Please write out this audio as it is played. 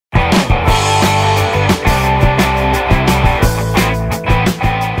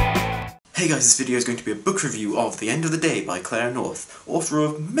guys, this video is going to be a book review of The End of the Day by Claire North, author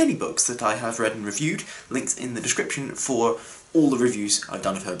of many books that I have read and reviewed. Links in the description for all the reviews I've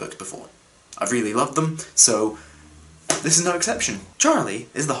done of her books before. I've really loved them, so this is no exception. Charlie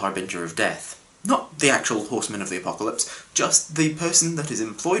is the harbinger of death. Not the actual horseman of the apocalypse, just the person that is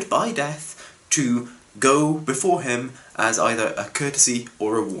employed by death to go before him as either a courtesy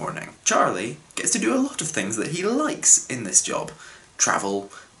or a warning. Charlie gets to do a lot of things that he likes in this job.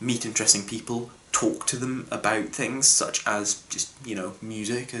 Travel, meet interesting people, talk to them about things such as just,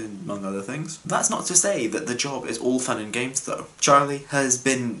 music and among other things. That's not to say that the job is all fun and games though. Charlie has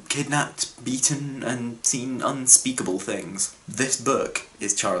been kidnapped, beaten, and seen unspeakable things. This book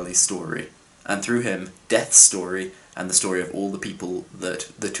is Charlie's story, and through him, Death's story, and the story of all the people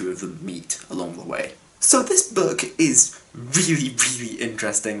that the two of them meet along the way. So this book is really, really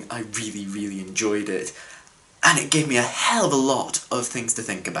interesting. I really, really enjoyed it. And it gave me a hell of a lot of things to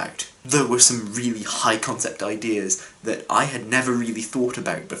think about. There were some really high concept ideas that I had never really thought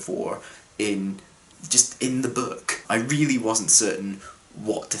about before in the book. I really wasn't certain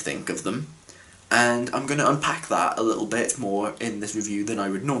what to think of them, and I'm going to unpack that a little bit more in this review than I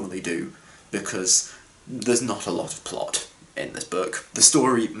would normally do, because there's not a lot of plot in this book. The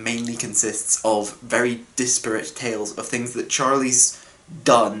story mainly consists of very disparate tales of things that Charlie's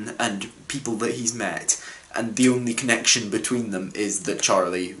done and people that he's met, and the only connection between them is that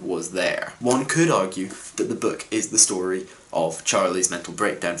Charlie was there. One could argue that the book is the story of Charlie's mental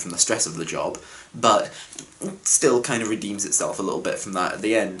breakdown from the stress of the job, but it still kind of redeems itself a little bit from that at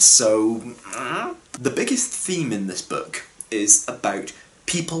the end, so the biggest theme in this book is about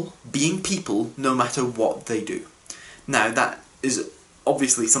people being people no matter what they do. Now that is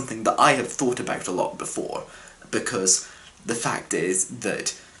obviously something that I have thought about a lot before, because the fact is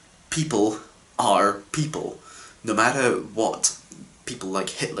that people are people. No matter what people like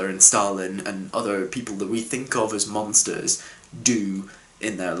Hitler and Stalin and other people that we think of as monsters do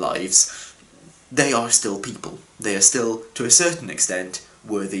in their lives, they are still people. They are still, to a certain extent,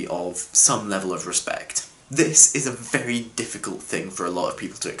 worthy of some level of respect. This is a very difficult thing for a lot of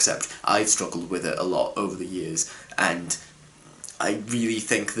people to accept. I've struggled with it a lot over the years, and I really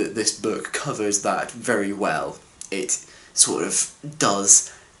think that this book covers that very well. It sort of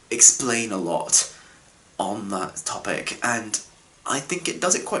does explain a lot on that topic, and I think it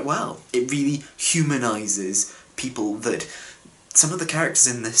does it quite well. It really humanises people that some of the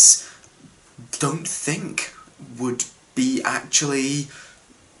characters in this don't think would be actually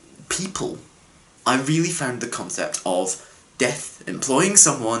people. I really found the concept of death employing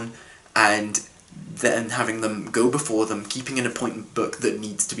someone and then having them go before them, keeping an appointment book that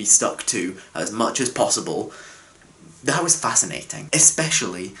needs to be stuck to as much as possible. That was fascinating,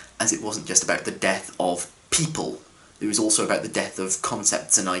 especially as it wasn't just about the death of people. It was also about the death of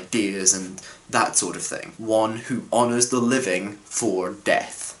concepts and ideas and that sort of thing. One who honours the living for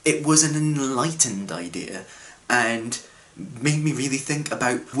death. It was an enlightened idea, and made me really think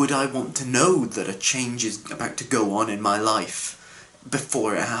about, would I want to know that a change is about to go on in my life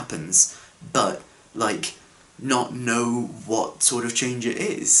before it happens, but, not know what sort of change it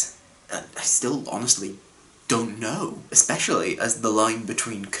is? I still honestly don't know, especially as the line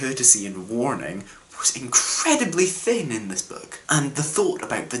between courtesy and warning was incredibly thin in this book. And the thought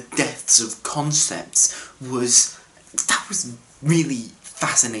about the deaths of concepts was really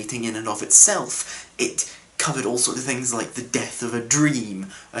fascinating in and of itself. It covered all sorts of things like the death of a dream,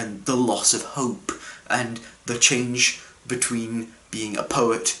 and the loss of hope, and the change between being a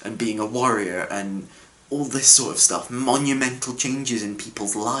poet and being a warrior, and all this sort of stuff. Monumental changes in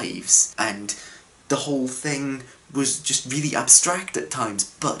people's lives, and the whole thing was just really abstract at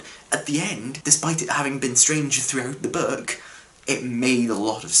times, but at the end, despite it having been strange throughout the book, it made a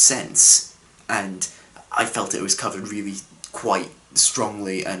lot of sense, and I felt it was covered really quite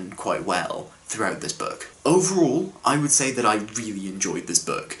strongly and quite well throughout this book. Overall, I would say that I really enjoyed this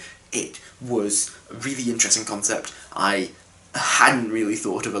book. It was a really interesting concept. I hadn't really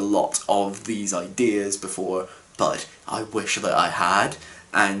thought of a lot of these ideas before, but I wish that I had,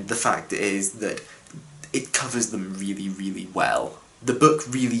 and the fact is that it covers them really, really well. The book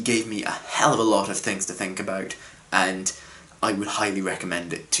really gave me a hell of a lot of things to think about, and I would highly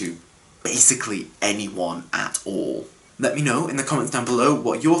recommend it to basically anyone at all. Let me know in the comments down below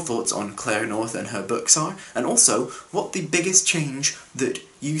what your thoughts on Claire North and her books are, and also what the biggest change that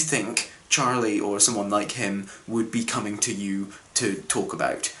you think Charlie or someone like him would be coming to you to talk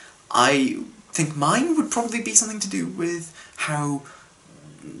about. I think mine would probably be something to do with how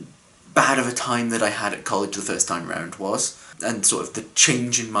bad of a time that I had at college the first time round was, and sort of the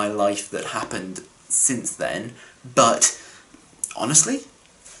change in my life that happened since then, but honestly,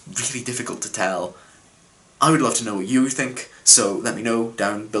 really difficult to tell. I would love to know what you think, so let me know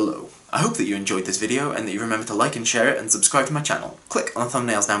down below. I hope that you enjoyed this video and that you remember to like and share it and subscribe to my channel. Click on the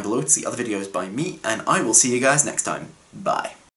thumbnails down below to see other videos by me, and I will see you guys next time. Bye.